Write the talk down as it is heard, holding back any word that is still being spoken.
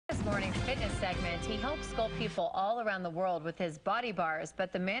His morning fitness segment, he helps sculpt people all around the world with his body bars,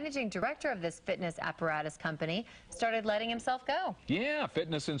 but the managing director of this fitness apparatus company started letting himself go. Yeah,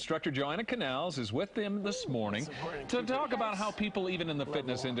 fitness instructor Joanna Canals is with them this morning to talk about how people even in the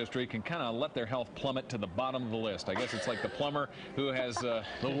fitness industry can kind of let their health plummet to the bottom of the list. I guess it's like the plumber who has the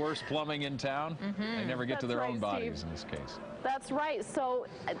worst plumbing in town. They never get to their own bodies in this case. That's right. So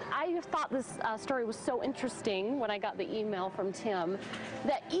I thought this story was so interesting when I got the email from Tim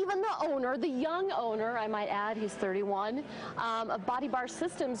that even the owner, the young owner, I might add, he's 31, of Body Bar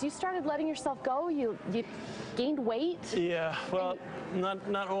Systems, you started letting yourself go. You gained weight. Yeah, well,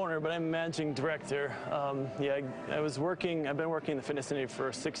 not owner, but I'm managing director. Yeah, I've been working in the fitness industry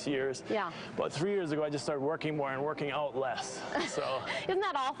for 6 years. Yeah. About 3 years ago, I just started working more and working out less. So. Isn't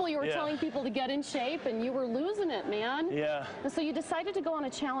that awful? You were telling people to get in shape and you were losing it, man. Yeah. And so you decided to go on a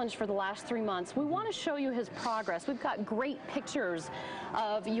challenge for the last 3 months. We want to show you his progress. We've got great pictures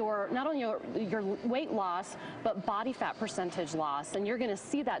of not only your weight loss, but body fat percentage loss. And you're going to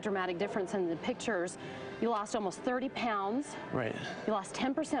see that dramatic difference in the pictures. You lost almost 30 pounds. Right. You lost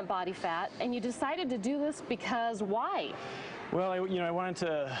 10% body fat, and you decided to do this because why? Well, I wanted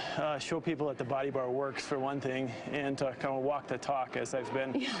to show people that the Body Bar works for one thing, and to kind of walk the talk as I've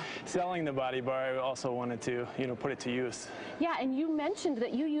been selling the Body Bar. I also wanted to, put it to use. Yeah, and you mentioned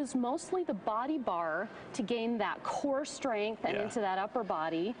that you use mostly the Body Bar to gain that core strength and into that upper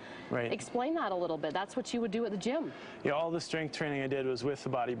body. Right. Explain that a little bit. That's what you would do at the gym. Yeah, all the strength training I did was with the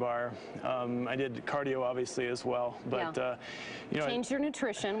Body Bar. I did cardio obviously as well, but changed your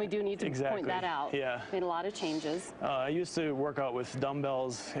nutrition. We do need to point that out. Yeah, made a lot of changes. I used to work out with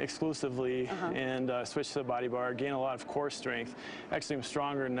dumbbells exclusively and switch to the Body Bar, gain a lot of core strength. Actually, I'm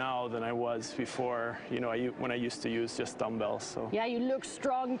stronger now than I was before, when I used to use just dumbbells. So. Yeah, you look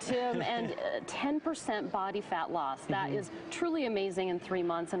strong, Tim, and 10% body fat loss. That is truly amazing in 3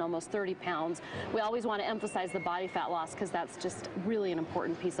 months and almost 30 pounds. We always want to emphasize the body fat loss because that's just really an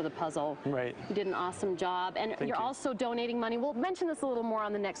important piece of the puzzle. Right. You did an awesome job. And you're also donating money. We'll mention this a little more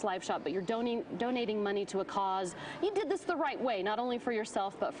on the next live shot, but you're donating money to a cause. You did this the right way, not only for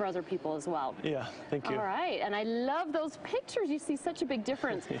yourself, but for other people as well. Yeah, thank you. All right, and I love those pictures. You see such a big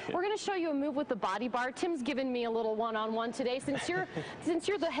difference. We're going to show you a move with the Body Bar. Tim's given me a little one-on-one today since you're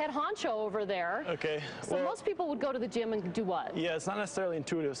the head honcho over there. Okay. So most people would go to the gym and do what? Yeah, it's not necessarily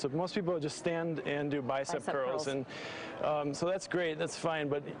intuitive. So most people just stand and do bicep curls. And so that's great, that's fine.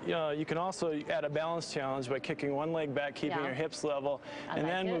 But you can also add a balance challenge by kicking one leg back, keeping your hips level, and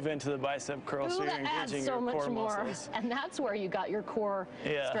then move into the bicep curls. So you're engaging your core muscles. And that's where you got your core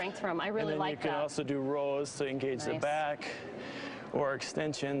strength from. I really like that. You can also do rows to engage the back, or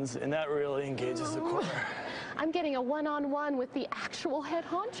extensions, and that really engages the core. I'm getting a one-on-one with the actual head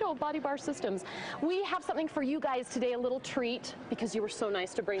honcho of Body Bar Systems. We have something for you guys today, a little treat, because you were so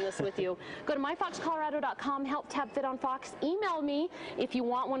nice to bring this with you. Go to myfoxcolorado.com, help tab Fit on Fox. Email me if you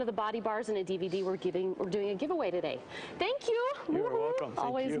want one of the Body Bars and a DVD. We're doing a giveaway today. Thank you. You're welcome.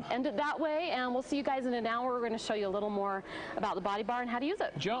 Always end it that way, and we'll see you guys in an hour. We're going to show you a little more about the Body Bar and how to use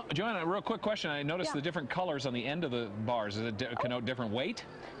it. Joanna, a real quick question. I noticed the different colors on the end of the bars. Does it connote different weight?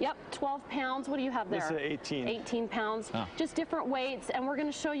 Yep, 12 pounds. What do you have there? This is 18. 18 pounds. Just different weights, and we're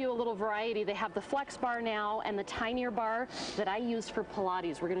going to show you a little variety. They have the flex bar now and the tinier bar that I use for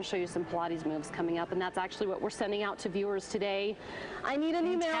Pilates. We're going to show you some Pilates moves coming up, and that's actually what we're sending out to viewers today. I need an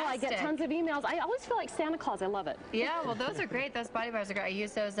email. I get tons of emails. I always feel like Santa Claus. I love it. Yeah, well, those are great. Those Body Bars are great. I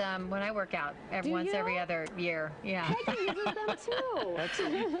use those when I work out once every other year. Yeah. Peggy uses them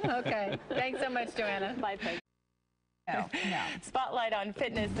too. Okay. Thanks so much, Joanna. Bye, Peggy. No. Spotlight on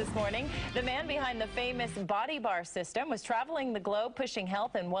fitness this morning. The man behind the famous Body Bar system was traveling the globe pushing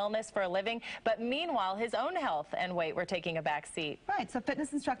health and wellness for a living, but meanwhile his own health and weight were taking a back seat. Right, so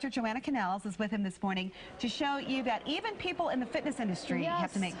fitness instructor Joanna Canals is with him this morning to show you that even people in the fitness industry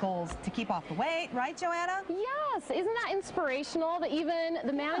have to make goals to keep off the weight, right, Joanna? Yes, isn't that inspirational that even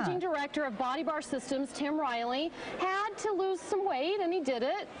the managing director of Body Bar Systems, Tim Riley, had to lose some weight, and he did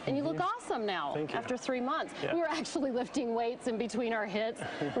it, and you look awesome now after 3 months. We were actually lifting weights in between our hits.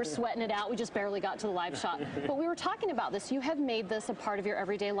 We're sweating it out. We just barely got to the live shot. But we were talking about this. You have made this a part of your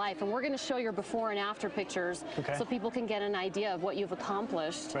everyday life, and we're going to show your before and after pictures so people can get an idea of what you've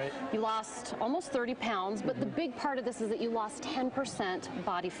accomplished. You lost almost 30 pounds, but the big part of this is that you lost 10%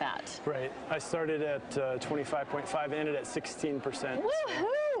 body fat. Right. I started at 25.5 and ended at 16%.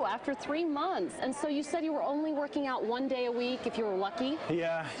 Woohoo! after 3 months. And so you said you were only working out 1 day a week if you were lucky?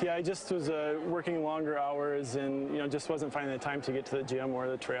 Yeah, I just was working longer hours and, just wasn't finding the time to get to the gym or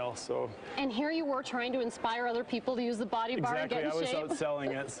the trail, so. And here you were trying to inspire other people to use the body bar and get in shape. Exactly, I was out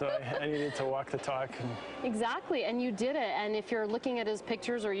selling it, so I needed to walk the talk. Exactly, and you did it. And if you're looking at his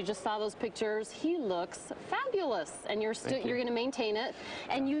pictures or you just saw those pictures, he looks fabulous. And you're going to maintain it.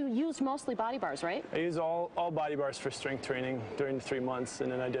 And you used mostly body bars, right? I used all body bars for strength training during the 3 months,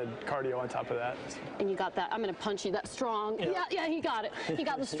 and then I did cardio on top of that. And you got that, I'm going to punch you, that strong, yeah, he got it. He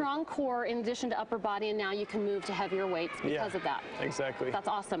got the strong core in addition to upper body, and now you can move to heavier weights because of that. Exactly. That's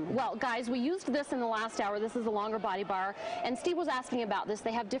awesome. Well, guys, we used this in the last hour. This is a longer body bar, and Steve was asking about this.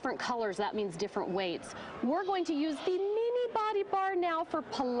 They have different colors. That means different weights. We're going to use the mini body bar now for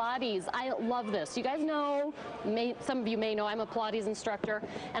Pilates. I love this. You guys know, some of you may know, I'm a Pilates instructor,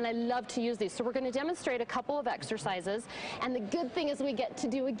 and I love to use these. So we're going to demonstrate a couple of exercises, and the good thing is we get to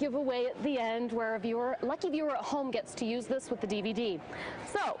do a giveaway at the end where a lucky viewer at home gets to use this with the DVD.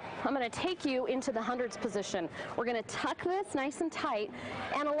 So I'm going to take you into the hundreds position. We're going to tuck this nice and tight,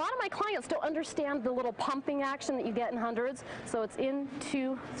 and a lot of my clients don't understand the little pumping action that you get in hundreds. So it's in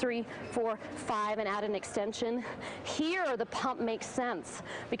 2, 3, 4, 5, and add an extension. Here the pump makes sense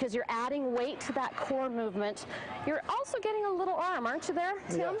because you're adding weight to that core movement. You're also getting a little arm, aren't you there,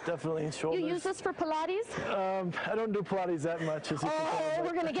 Tim? Yeah, definitely. Shoulders. You use this for Pilates? I don't do Pilates that much. As you can tell,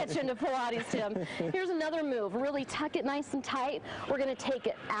 we're going to get you into Pilates, Tim. Here's another move. Really tuck it nice and tight. We're going to take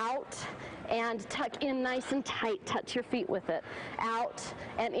it out and tuck in nice and tight. Touch your feet with it. Out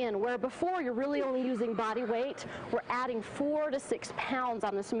and in. Where before you're really only using body weight, we're adding 4 to 6 pounds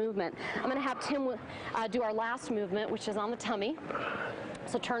on this movement. I'm going to have Tim do our last movement, which is on the tummy.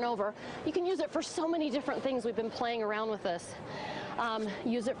 So turn over. You can use it for so many different things. We've been playing around with this.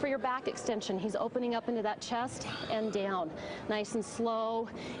 Use it for your back extension. He's opening up into that chest and down. Nice and slow.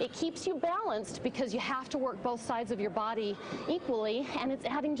 It keeps you balanced because you have to work both sides of your body equally, and it's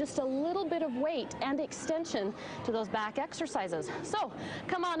adding just a little bit of weight and extension to those back exercises. So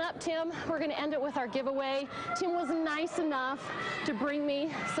come on up, Tim. We're going to end it with our giveaway. Tim was nice enough to bring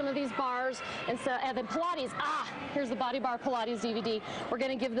me some of these bars, and then Pilates. Here's the Body Bar Pilates DVD. We're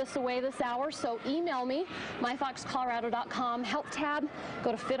going to give this away this hour, so email me, myfoxcolorado.com, help tab,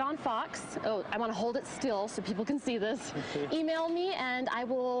 go to Fit on Fox. Oh, I want to hold it still so people can see this. Email me, and I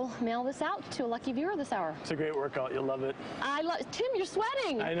will mail this out to a lucky viewer this hour. It's a great workout. You'll love it. Tim, you're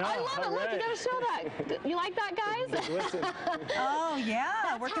sweating. I know. I love it. Look, you got to show that. You like that, guys? Listen. Oh,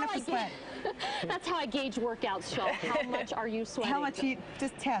 yeah. Working up the sweat. That's how I gauge workouts, show. How much are you sweating? How much you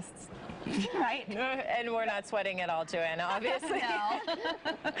just tests. Right? And we're not sweating at all, Joanna, obviously. No.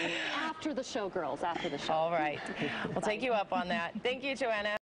 After the show, girls, after the show. All right. We'll take you up on that. Thank you, Joanna.